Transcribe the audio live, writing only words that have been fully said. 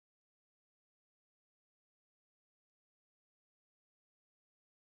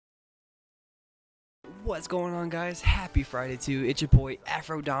What's going on, guys? Happy Friday too. It's your boy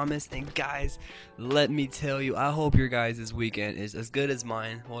Afrodamus, and guys, let me tell you, I hope your guys' weekend is as good as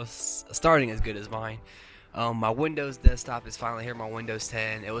mine. Well, it's starting as good as mine. My Windows desktop is finally here, my Windows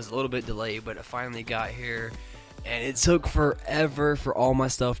 10. It was a little bit delayed, but it finally got here, and it took forever for all my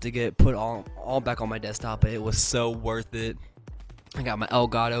stuff to get put all back on my desktop, but it was so worth it. I got my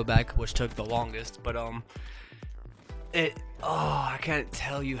Elgato back, which took the longest, but I can't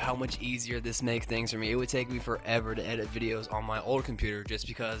tell you how much easier this makes things for me. It would take me forever to edit videos on my old computer just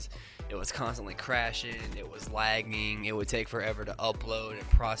because it was constantly crashing, it was lagging, it would take forever to upload and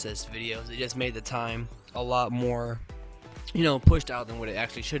process videos. It just made the time a lot more, pushed out than what it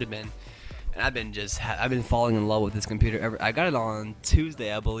actually should have been. And I've been falling in love with this computer I got it on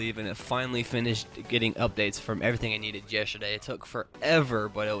Tuesday, I believe, and it finally finished getting updates from everything I needed yesterday. It took forever,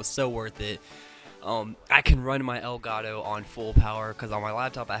 but it was so worth it. I can run my Elgato on full power because on my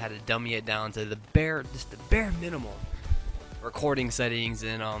laptop I had to dummy it down to the bare minimum recording settings,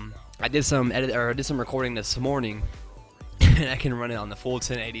 and I did some recording this morning, and I can run it on the full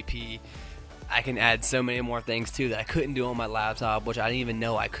 1080p. I can add so many more things too that I couldn't do on my laptop, which I didn't even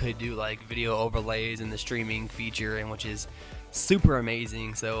know I could do, like video overlays and the streaming feature, and which is super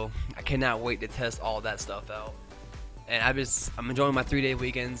amazing. So I cannot wait to test all that stuff out. And I'm enjoying my 3-day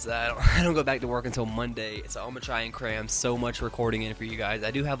weekends. I don't go back to work until Monday, so I'm gonna try and cram so much recording in for you guys.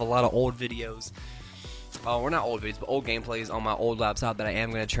 I do have a lot of old videos, well, not old videos, but old gameplays on my old laptop that I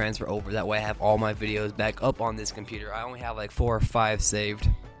am gonna transfer over. That way I have all my videos back up on this computer. I only have like 4 or 5 saved,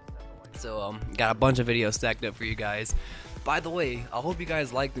 so got a bunch of videos stacked up for you guys. By the way, I hope you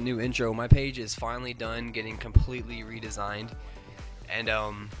guys like the new intro. My page is finally done getting completely redesigned, and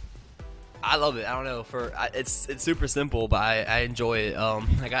I love it. I don't know, it's super simple, but I enjoy it.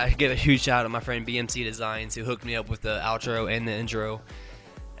 I gotta give a huge shout out to my friend BMC Designs, who hooked me up with the outro and the intro,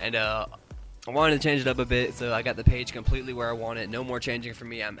 and I wanted to change it up a bit, so I got the page completely where I want it. No more changing for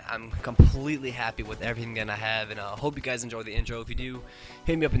me. I'm completely happy with everything that I have, and I hope you guys enjoy the intro. If you do,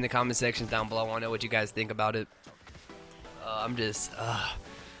 hit me up in the comment section down below. I want to know what you guys think about it.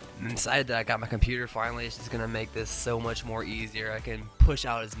 I'm excited that I got my computer finally. It's just gonna make this so much more easier. I can push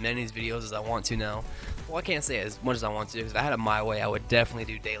out as many videos as I want to now. Well, I can't say as much as I want to, because if I had it my way, I would definitely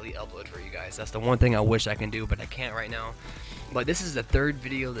do daily upload for you guys. That's the one thing I wish I can do, but I can't right now. But this is the 3rd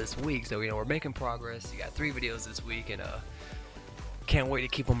video this week, so we're making progress. You got 3 videos this week, and can't wait to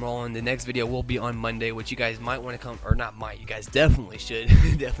keep them rolling. The next video will be on Monday, which you guys might want to you guys definitely should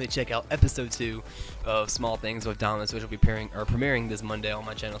definitely check out episode 2 of Small Things with Dominus, which will be premiering this Monday on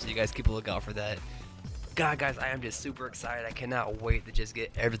my channel, so you guys keep a lookout for that. God, guys, I am just super excited. I cannot wait to just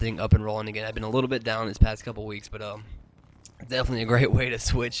get everything up and rolling again. I've been a little bit down this past couple weeks, but definitely a great way to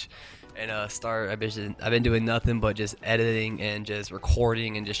switch and start. I've been doing nothing but just editing and just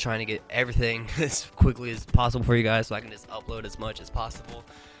recording and just trying to get everything as quickly as possible for you guys, so I can just upload as much as possible.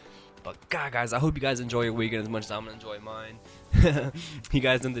 But God, guys, I hope you guys enjoy your weekend as much as I'm gonna enjoy mine. You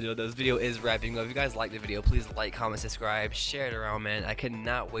guys know the deal. This video is wrapping up. If you guys like the video, please like, comment, subscribe, share it around, man. I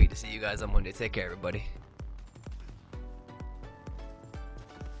cannot wait to see you guys on Monday. Take care, everybody.